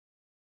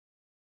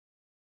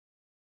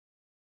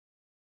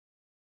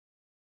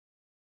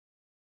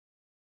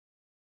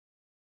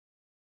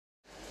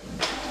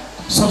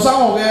13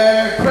號嘅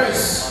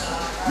Chris，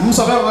 51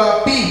號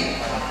嘅 B，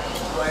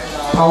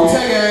 頭車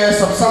嘅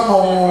13號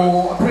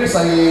Chris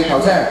係頭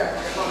車。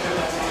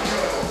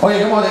好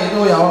嘅，咁我哋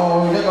都有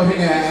一個圈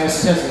嘅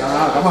試車時間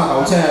啦。咁啊，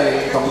頭車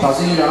係同頭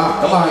先一樣啦。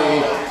咁啊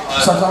係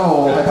13號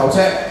係頭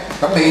車，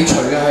咁尾隨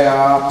嘅係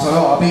51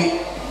號阿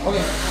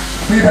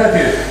B。OK。Free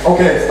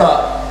package。OK start。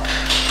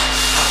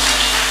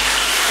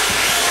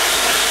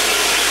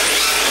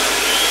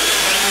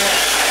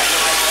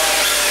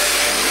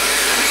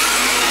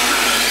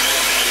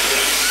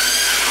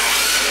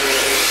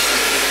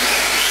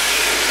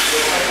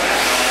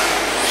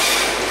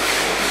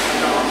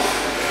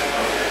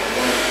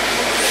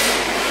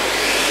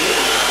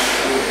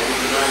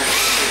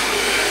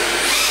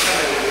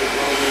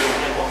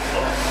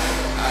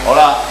 好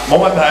啦，冇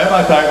問題啊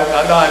嘛，就係咁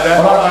簡單嘅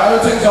啫。好啦，大家都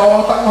清楚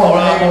燈號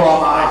啦，呢個係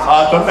嘛？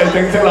準備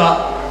正式啦。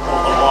我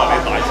話你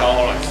大手可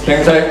能。正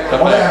式。我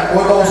哋係會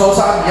倒數3、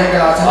2、1嘅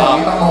啦，請留意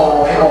燈號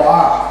起步啊！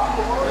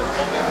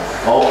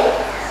好，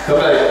準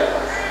備。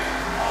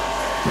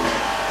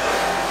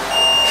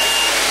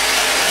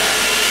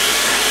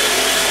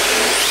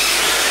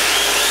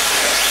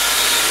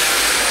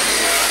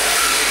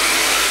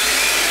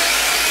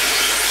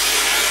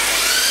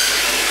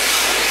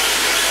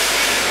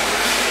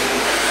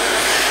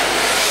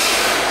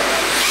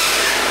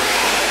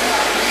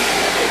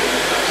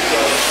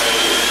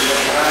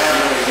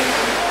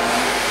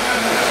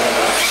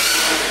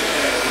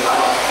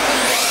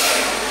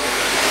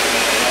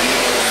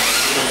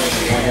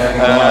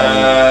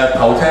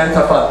 頭車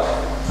7分，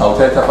頭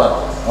車7分。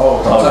好，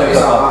頭車7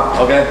分。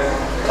OK，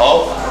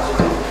 好。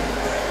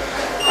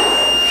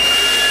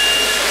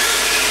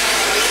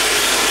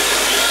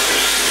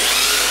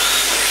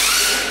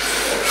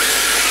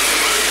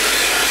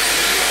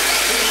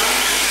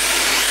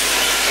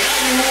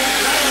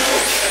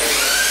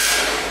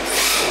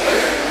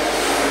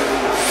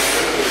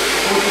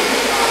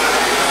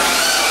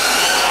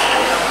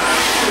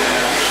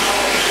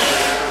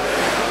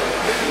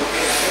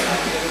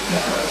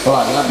好啦，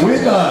而家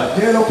Winner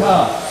yellow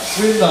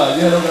car，Winner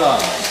yellow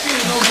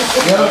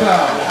car，yellow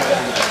car。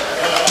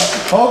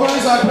好，恭喜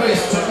晒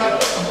Chris 晉級。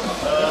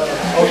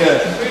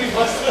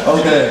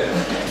OK，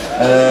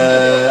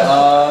阿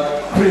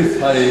Chris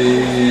係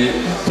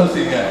出線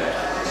嘅。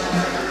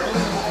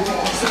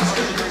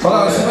好啦，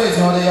事不宜遲，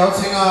我哋有請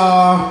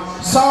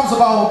38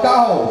號嘉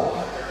豪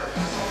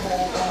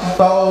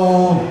到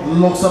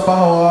68號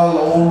老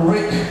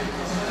Rick，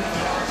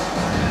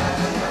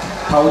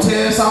 頭車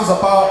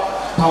38。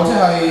 頭車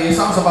係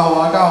38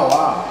號嘉豪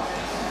啊！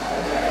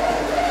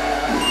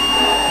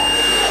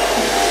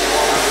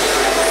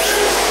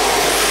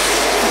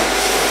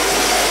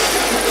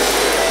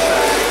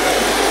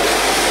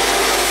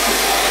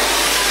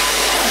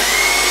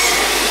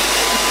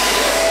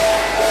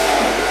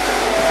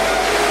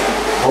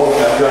好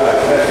緊張係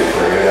package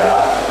嚟嘅呀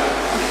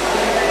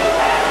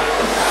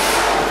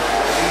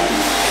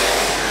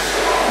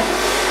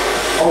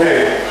！OK，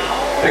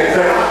 正式。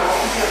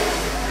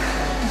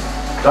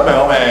 準備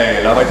好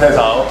未？兩位車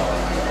手。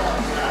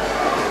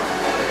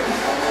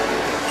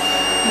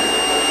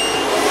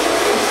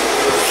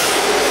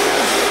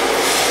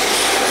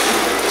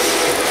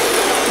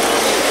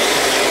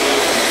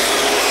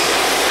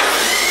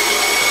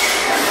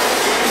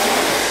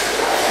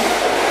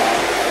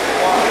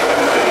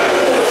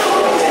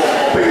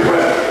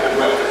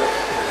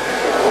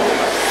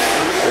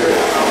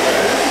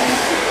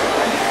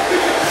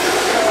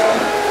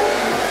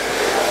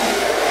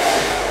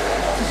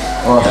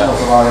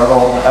有到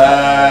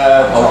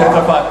頭車7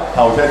分，頭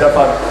車7分，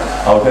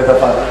頭車7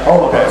分。好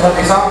 ，7比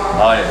3。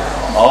係，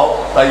好，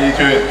第二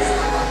轉，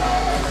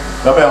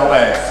準備好未？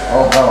好，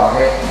唔該華基。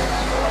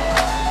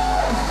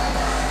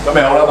準備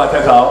好啦嘛，車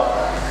手。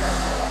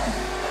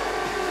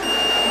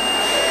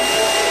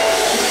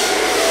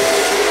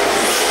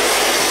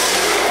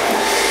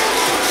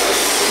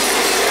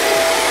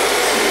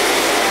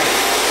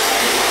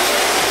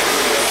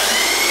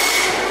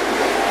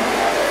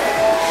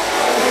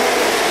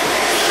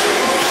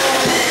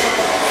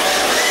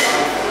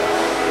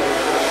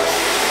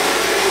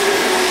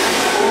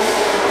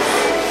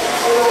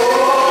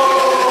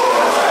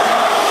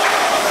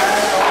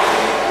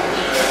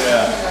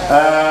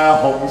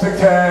紅色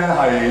車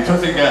係出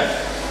線嘅，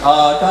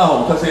嘉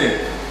豪出線，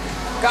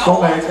恭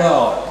喜嘉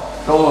豪，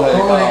恭喜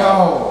嘉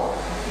豪。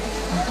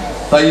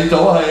第二組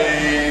係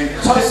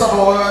70號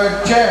嘅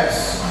Jazz，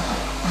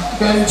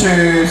 跟住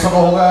16號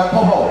嘅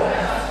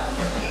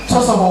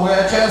Popo，70號嘅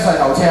Jazz 係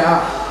頭車啊！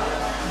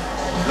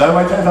兩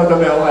位車手準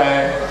備好未？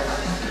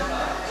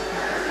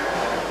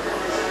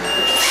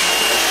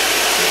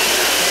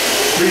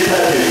呢車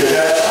條嘅啫，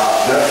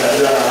兩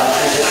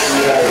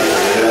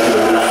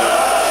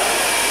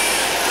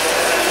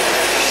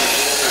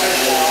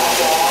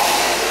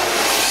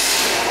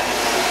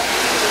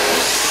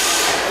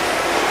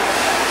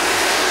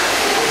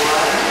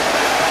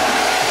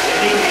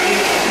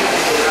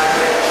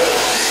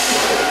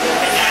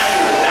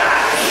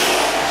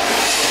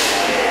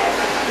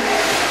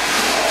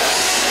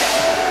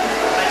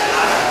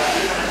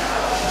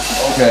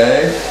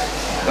OK，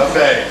準備。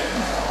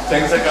正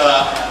式㗎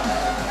啦。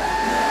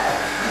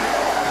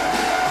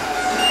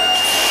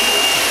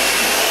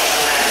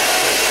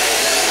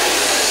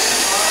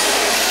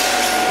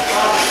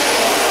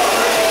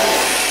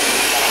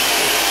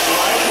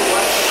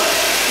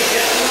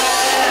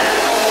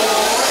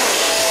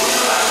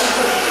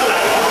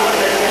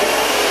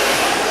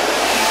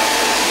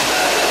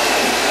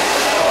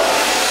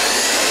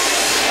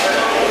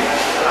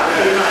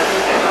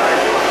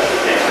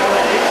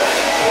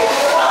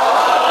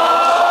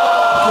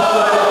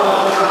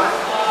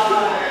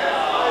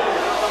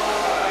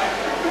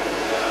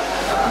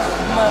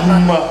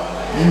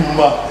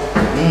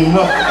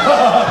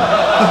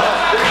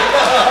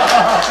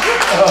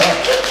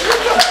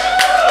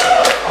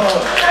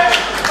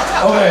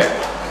OK，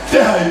 即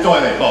係再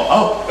嚟過，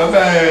好咁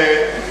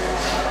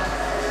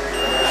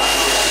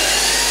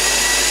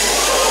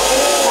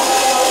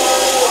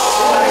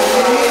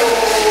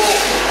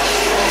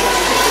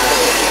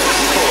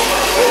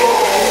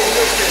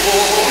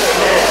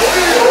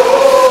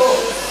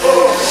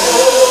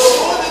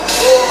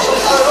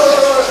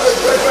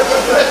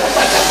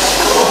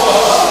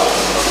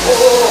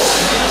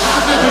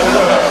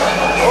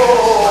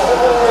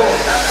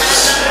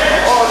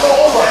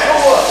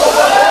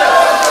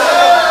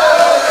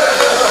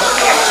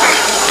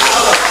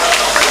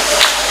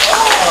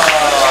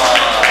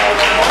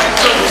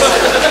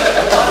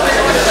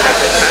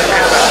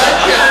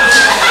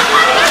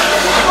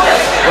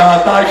嗱，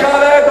大家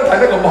咧都睇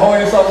得咁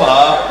開心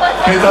啊！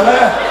其實咧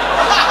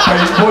評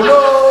判都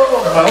唔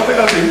係好識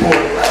得點判，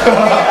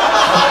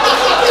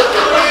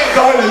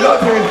再嚟多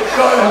次，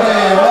再嚟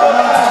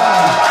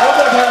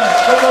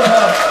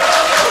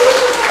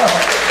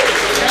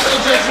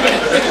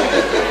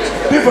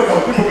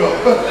，difficult。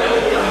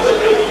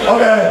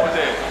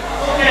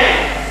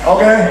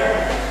OK。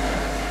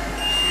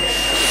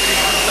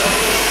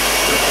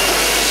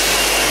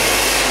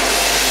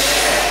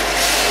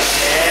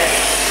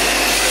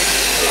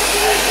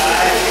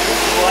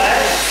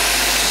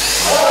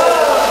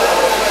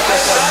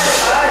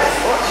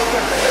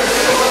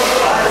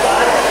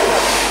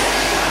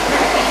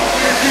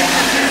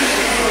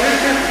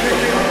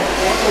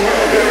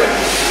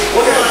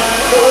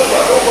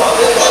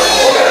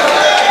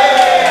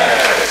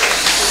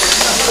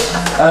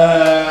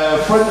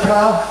front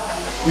car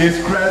is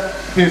crash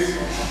this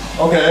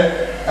OK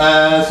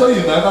雖然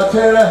兩架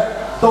車咧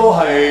都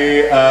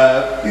係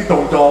啲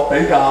動作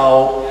比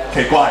較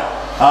奇怪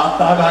嚇，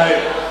但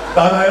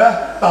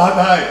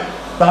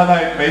係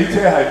尾車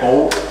係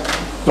冇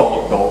撞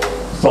到，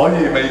所以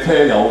尾車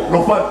有6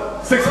分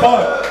6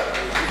 point，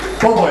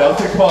 Bobo 有6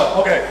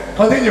 point。OK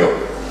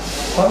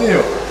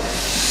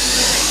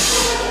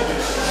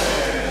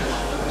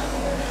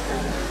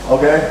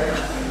continue。OK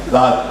嗱。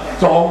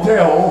撞車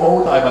好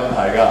大問題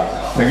㗎，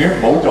情願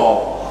唔好撞。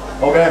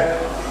OK，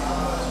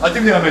 知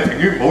唔知係咪情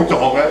願唔好撞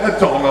嘅？一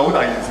撞就好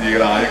大件事㗎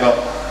啦，應該。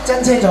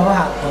真車撞客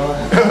我。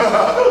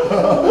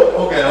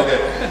OK，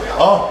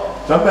 好，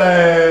準備。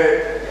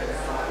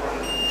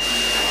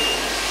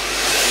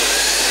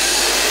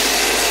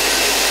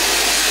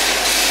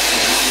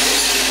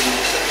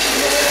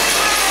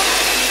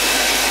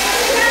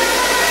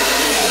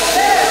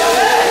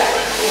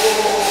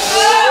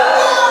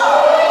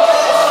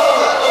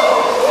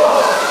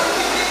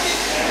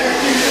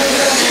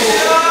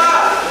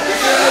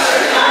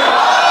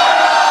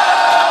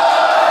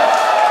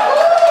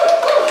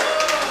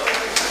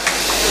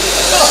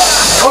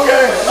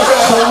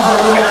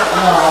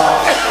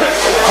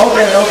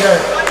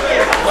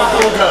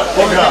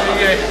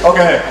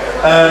OK，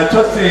 出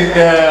線嘅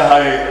係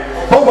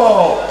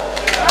Bobo。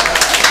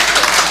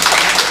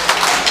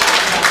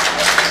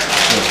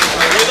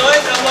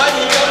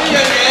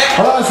好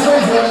啦，小飛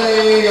我哋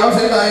有請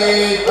第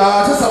75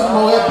號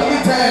嘅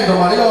BB10 同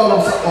埋呢個60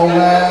號嘅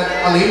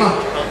阿廉啊。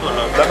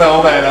準備好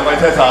未？兩位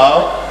車手，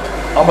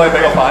可唔可以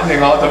俾個反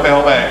應我？準備好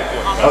未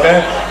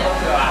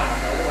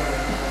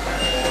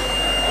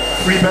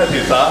 ？OK。Free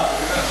practice 啊！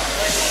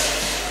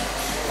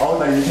好，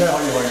第二車可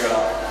以去㗎啦。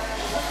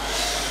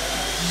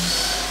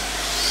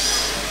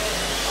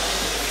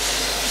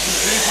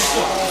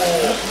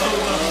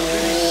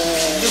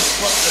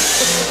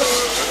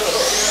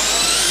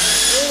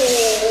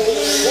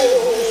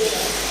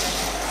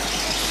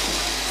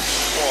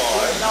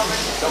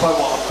有塊滑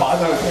板喺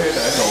個車頂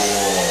度喎。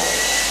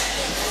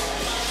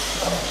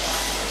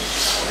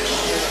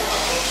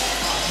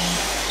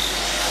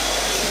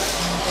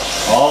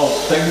好，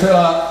正式啦。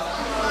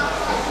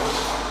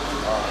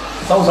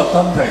收拾心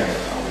情，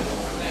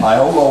排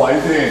好個位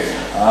先，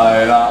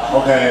係啦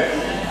 ，OK，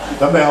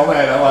 準備好未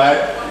兩位？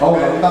好，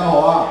等燈號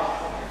啊！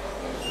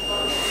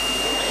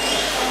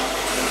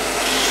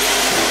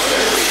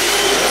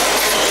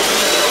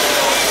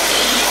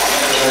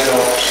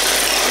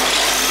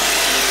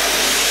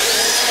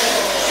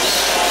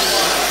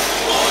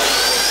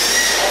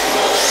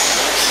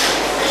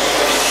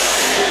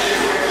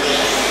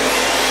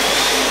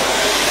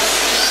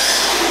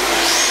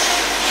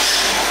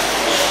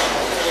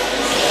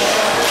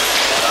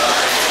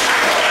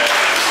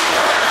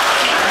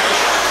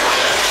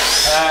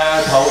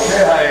頭車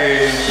係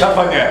7分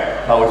嘅。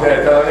頭車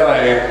啫，因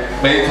為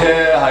美車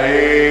喺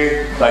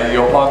第二個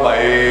攤位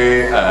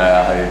係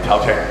炒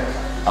車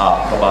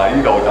啊，同埋呢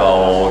度就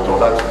做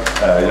得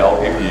有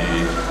點而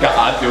夾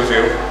硬少少，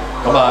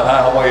咁啊睇下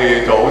可唔可以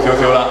做好少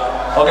少啦。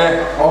OK，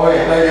 我哋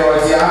第二個位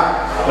置啊，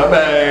準備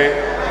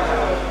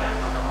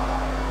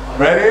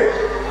 ，ready？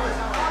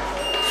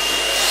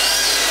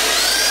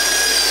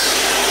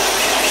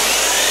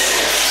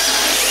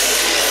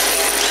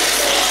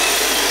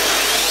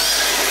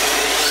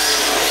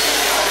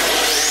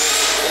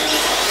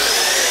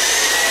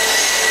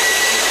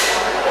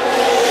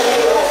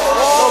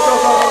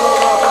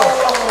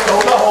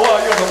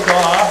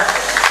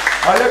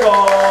係一個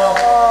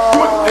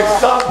good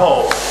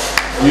example。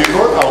如果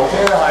頭車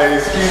係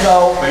skin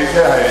out， 尾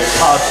車係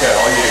pass 嘅可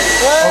以。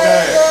OK，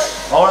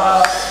 好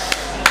啦，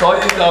所以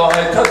就係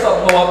75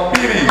號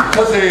Billy 出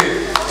線。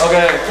OK，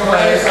 恭喜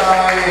晒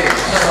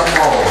75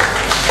號。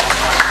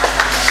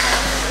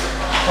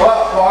好啦，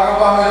話咁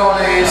快去到我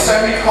哋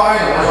semi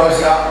final 嘅賽事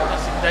啦。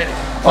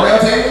我哋有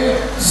請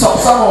13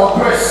號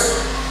Chris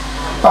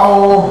鬥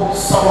16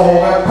號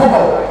嘅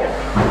Coco。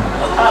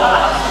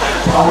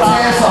頭車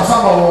13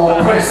號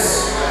Chris。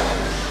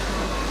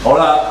好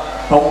啦，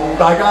同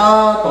大家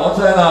講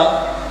聲啦，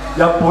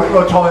日本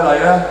個賽例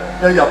咧，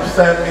一入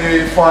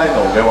semi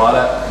final 嘅話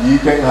咧，已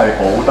經係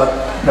冇得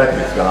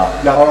practice 㗎啦，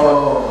一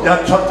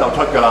出就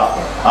出㗎啦，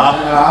咁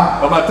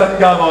啊增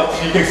加個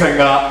刺激性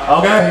㗎啦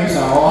 ，OK， 非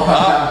常好啊，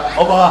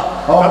好唔好啊？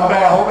準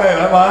備好未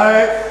兩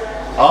位？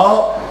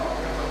好。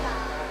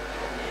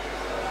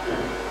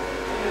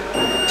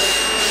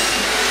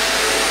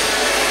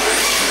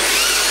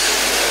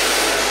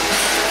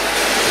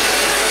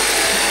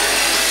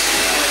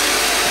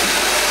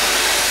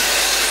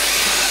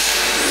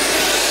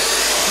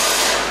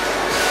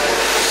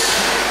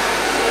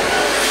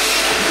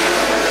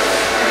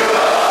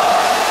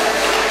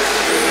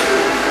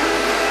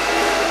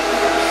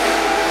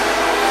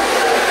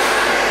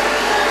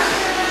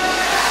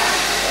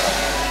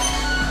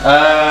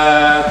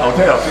頭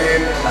車頭先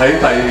喺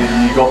第二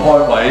個開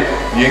位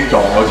已經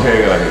撞咗車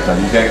㗎啦，其實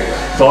已經，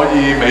所以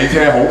尾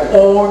車好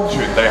安全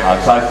地行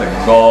晒成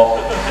個，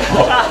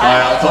係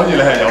啊，所以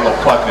你係有6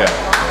分嘅，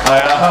係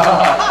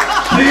啊，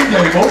千祈唔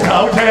好炒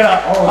車啦，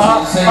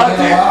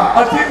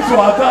阿詹士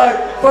話齋，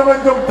分分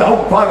鐘走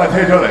唔翻架車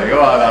出嚟㗎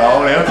嘛，大佬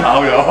你都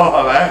炒咗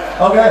係咪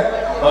 ？OK，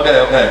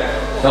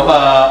 咁啊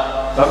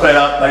準備啦，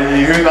第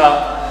2圈啦。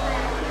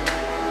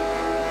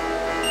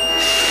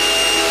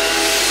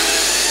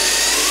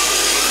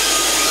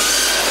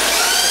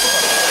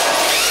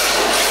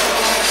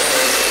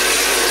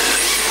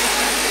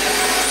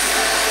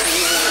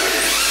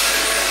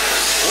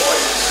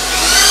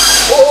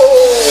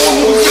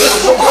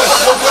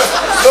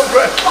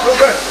No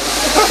breath.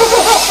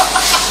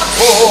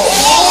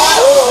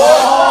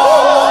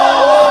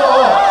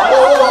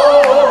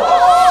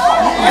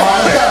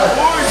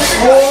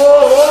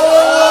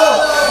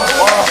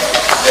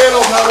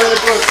 Yellow card very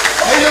good。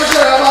你都出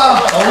嚟啊嘛，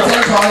好精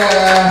彩嘅。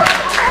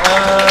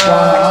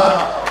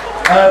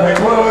評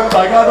判大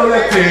家都一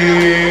致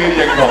認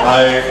同係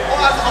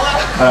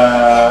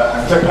唔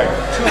識評。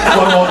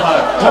One more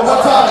time。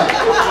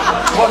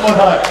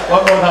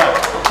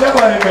因為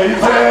美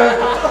車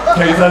其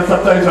實實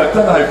際上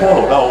真係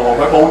follow 得好好，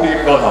佢冇掂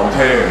過頭車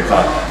其實，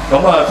咁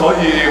啊，所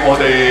以我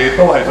哋都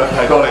係想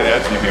睇多你哋一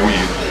次表演。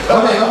咁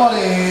我哋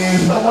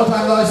one more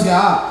time 多一次啊。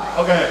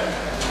OK，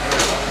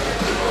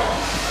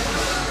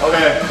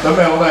 準備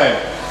好未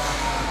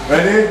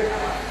 ？Ready？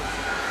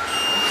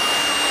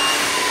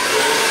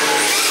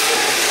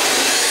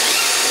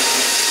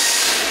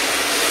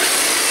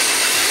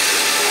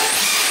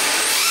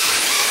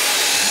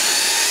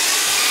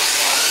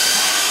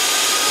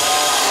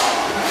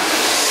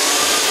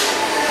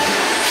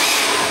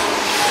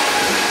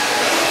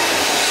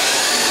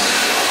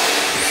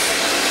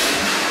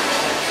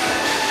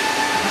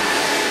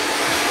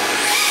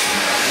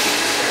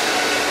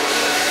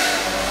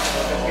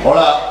好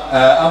啦，啱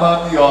啱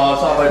呢個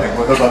3位評判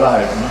都覺得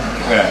係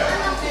嘅，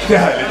即係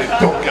你哋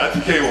仲有啲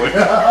機會。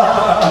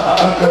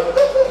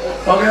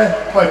OK，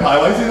 喂，排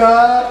位先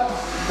啦，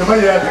做乜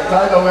嘢停晒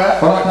喺度嘅？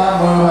好啦，睇下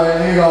會唔會係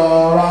呢個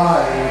round 係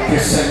決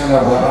勝嘅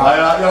會啦。係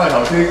啦，因為頭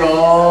先嗰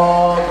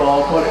個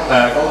係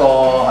5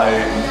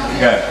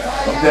嘅，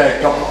咁即係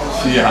今次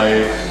係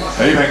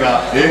比拼啦。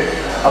咦，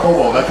阿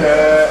Bobo 嘅車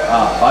啊，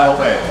擺好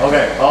未 ？OK，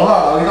 好啦，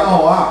留意燈號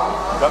啊，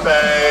準備。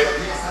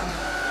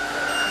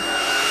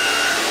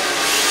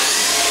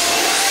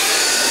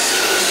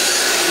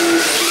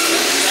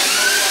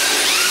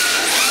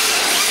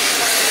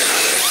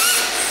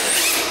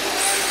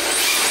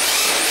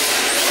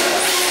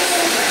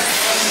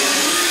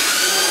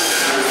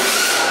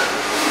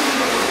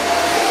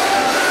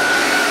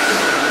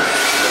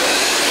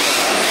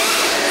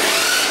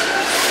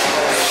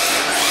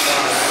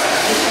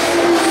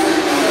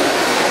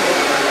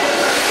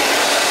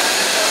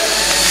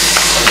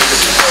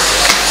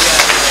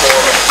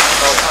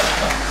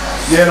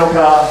Yellow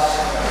card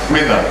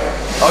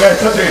winner。OK，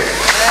 出線。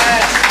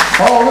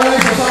好，咁呢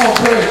13號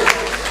區。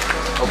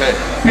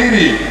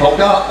OK，Billy 同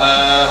家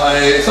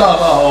係38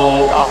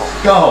號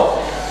嘉豪。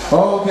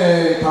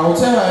OK， 頭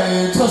車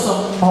係75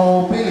號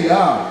Billy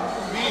啊，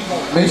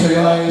尾隨嘅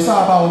係38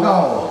號9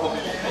號。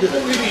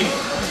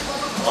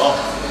好，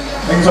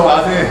輕鬆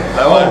下先，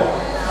兩位。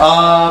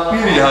阿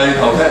Billy 係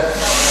頭車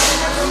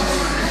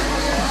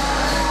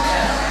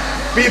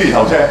 ，Billy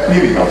頭車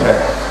，Billy 頭車。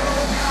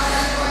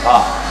啊，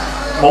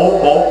冇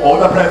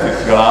得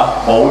practice 㗎啦，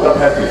冇得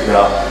practice 㗎啦。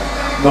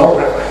好，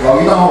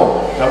留意燈號。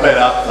準備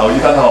啦，留意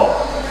燈號。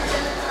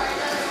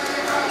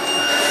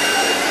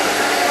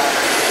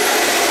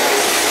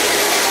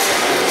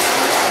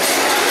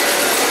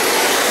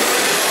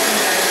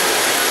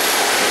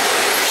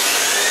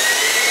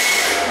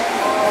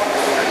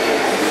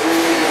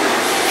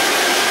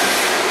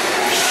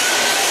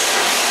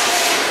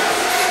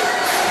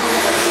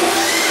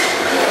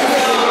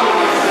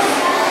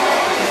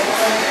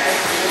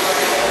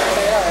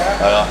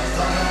係啦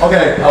 ，OK，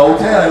 頭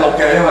車係綠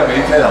嘅，因為尾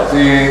車頭先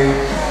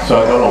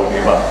上咗路點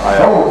啊，係啊。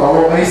好，頭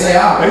6尾4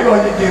啊。俾個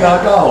意見啊，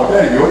嘉豪，即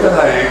係如果真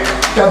係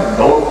跟唔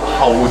到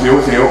後少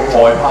少，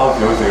外拋少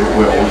少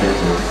會好少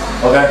少。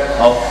OK，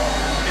 好，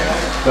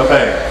準備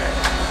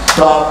3，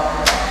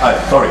係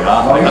sorry 啊，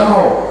留意燈號，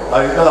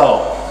留意燈號。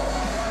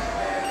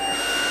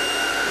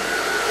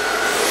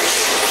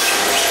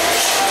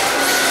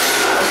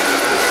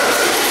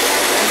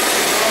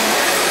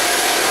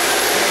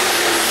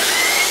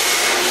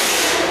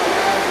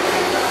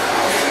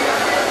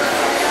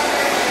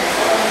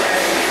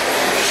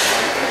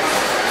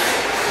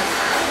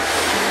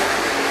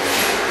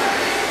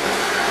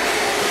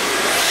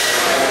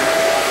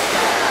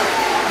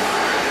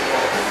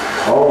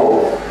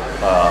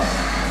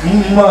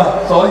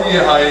所以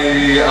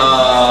係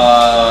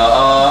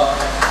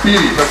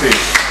Billy 出線。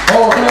好，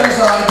恭喜晒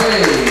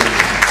Billy。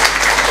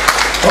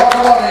好，咁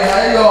我哋喺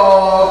呢個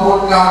冠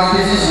亞嘅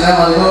之前咧，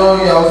我哋都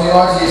有試過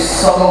一次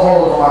16號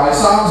同埋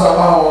38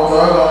號做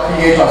一個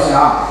PK 賽先嚇，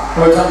去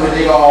爭奪呢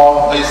個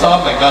第3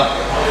名啊，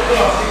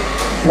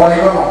季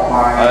軍同埋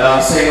第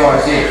4個位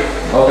置。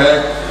OK，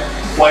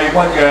 季軍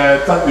嘅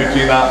爭奪戰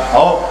啦。好，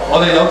我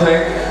哋有請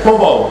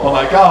Bobo 同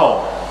埋嘉豪。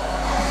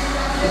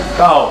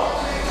嘉豪。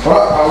好啦，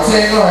頭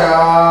先應該係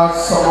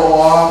16號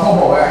啊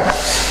Bobo 嘅。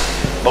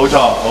冇錯，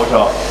冇錯。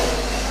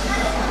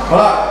好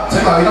啦，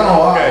請留意燈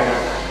號啊。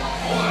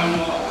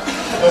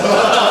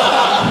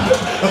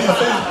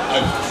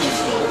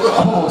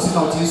阿 Bobo 先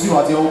後指書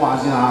或者好慢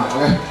先嚇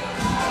 ，OK。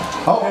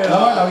好，兩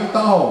位留意燈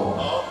號。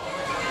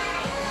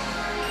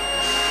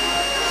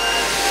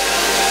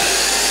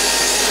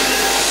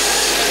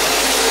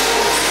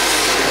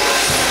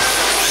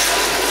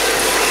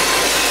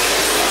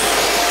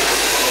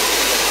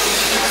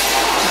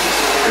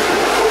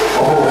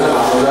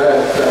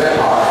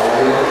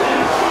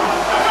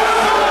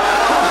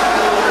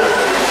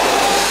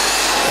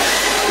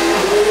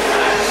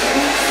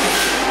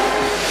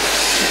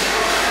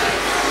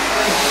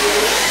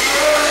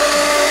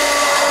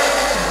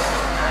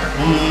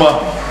5啊，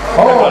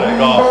好嚟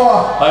個，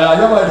係啊，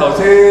因為頭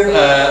先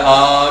阿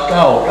嘉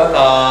豪跟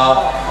阿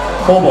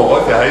Bobo 嗰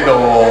時喺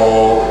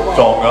度撞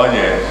咗嘢，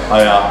係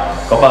啊，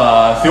咁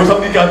啊小心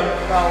啲跟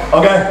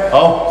 ，OK，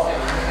 好，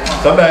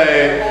準備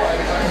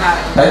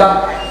睇燈。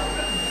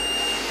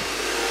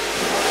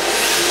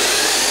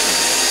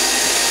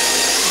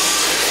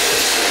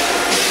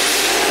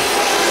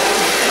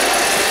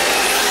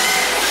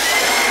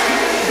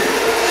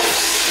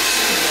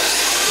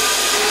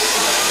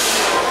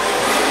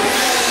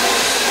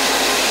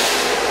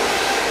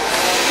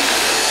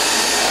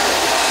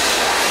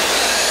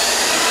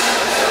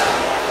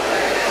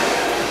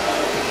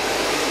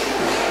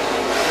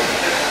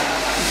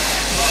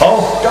好，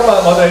今日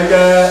我哋嘅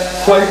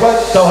季軍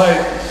就係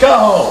嘉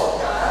豪。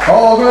好，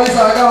恭喜晒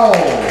嘉豪。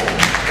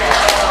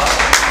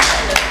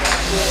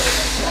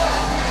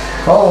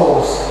好，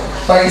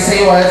第4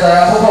位就係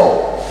阿 Bobo。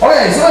OK，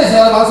所以時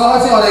間馬上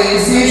開始我哋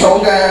C 組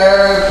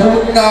嘅冠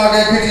亞嘅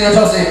決戰嘅賽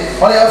事。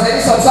我哋有請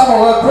13號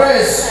嘅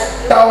Chris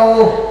鬥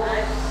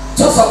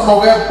75號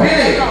嘅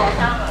Billy。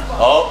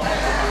好，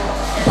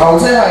頭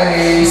車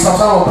係13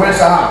號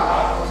Chris 啊。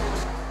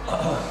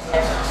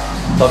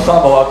13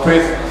號阿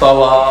Chris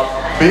鬥阿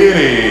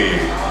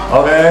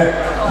Billy，OK，ready？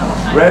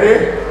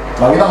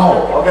 留意燈號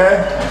 ，OK。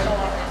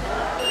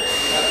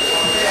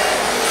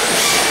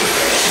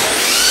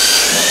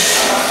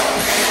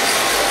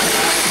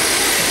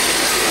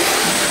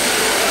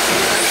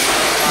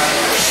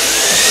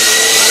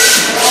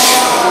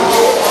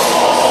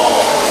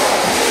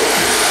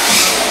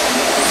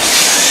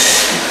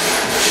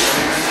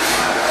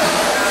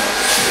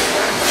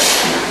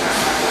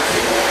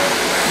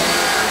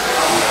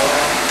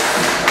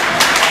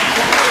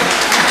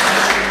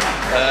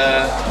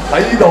喺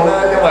呢度咧，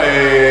因為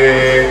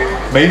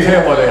尾車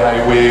我哋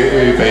係會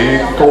俾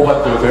高分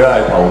少少，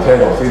係頭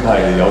車頭先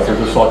係有少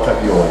少 short cut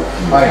呢個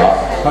位置，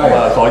咁啊，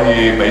所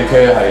以尾車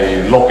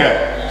係綠嘅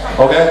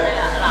 ，OK。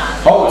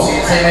好，前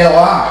4尾6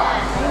啊。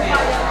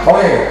OK，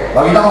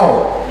留意燈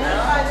號。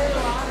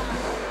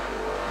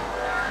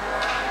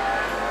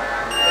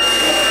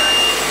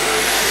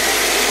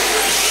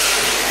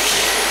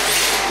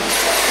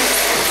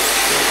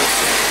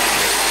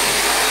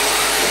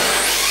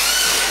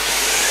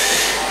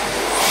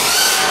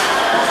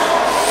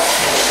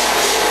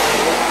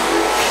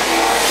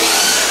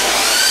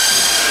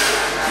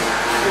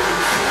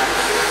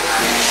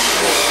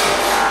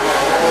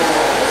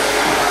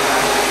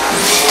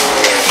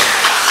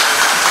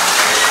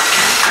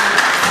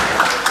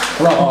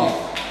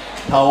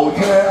頭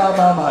車啱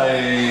啱係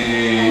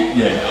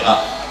贏啦，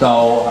就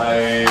係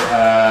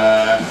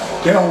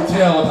幾號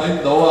車啊？我睇唔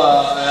到啊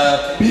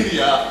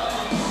，Billy 啊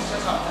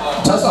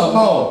，75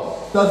號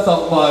，75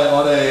係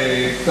我哋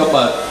今日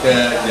嘅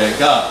贏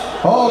家。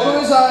好，恭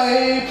喜晒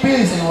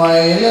Billy 成為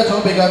呢個組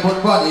別嘅冠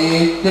軍，而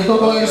亦都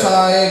恭喜晒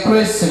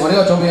Chris 成為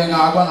呢個組別嘅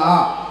亞軍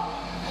啊！